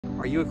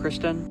Are you a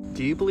Christian?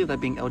 Do you believe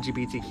that being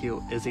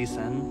LGBTQ is a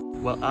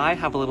sin? Well, I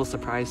have a little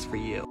surprise for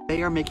you.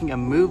 They are making a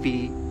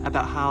movie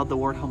about how the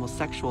word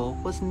homosexual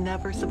was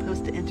never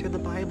supposed to enter the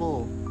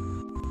Bible.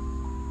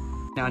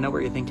 Now I know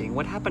what you're thinking.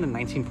 What happened in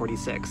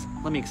 1946?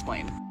 Let me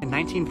explain. In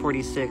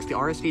 1946, the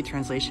RSV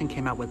translation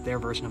came out with their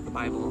version of the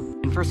Bible.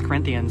 In 1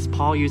 Corinthians,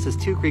 Paul uses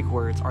two Greek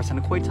words,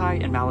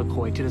 arsenokoitai and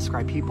malakoi, to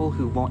describe people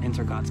who won't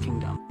enter God's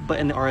kingdom. But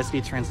in the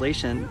RSV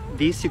translation,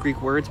 these two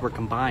Greek words were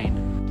combined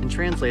and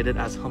translated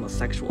as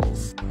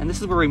homosexuals. And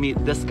this is where we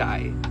meet this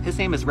guy. His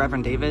name is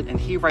Reverend David, and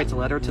he writes a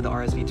letter to the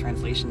RSV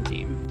translation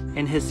team.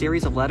 In his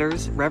series of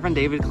letters, Reverend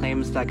David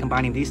claims that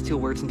combining these two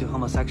words into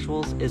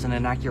homosexuals is an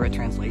inaccurate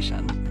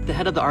translation. The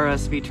head of the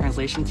RSV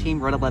translation team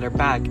wrote a letter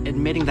back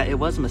admitting that it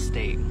was a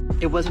mistake.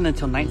 It wasn't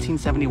until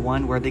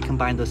 1971 where they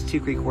combined those two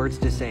Greek words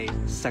to say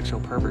sexual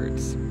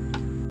perverts.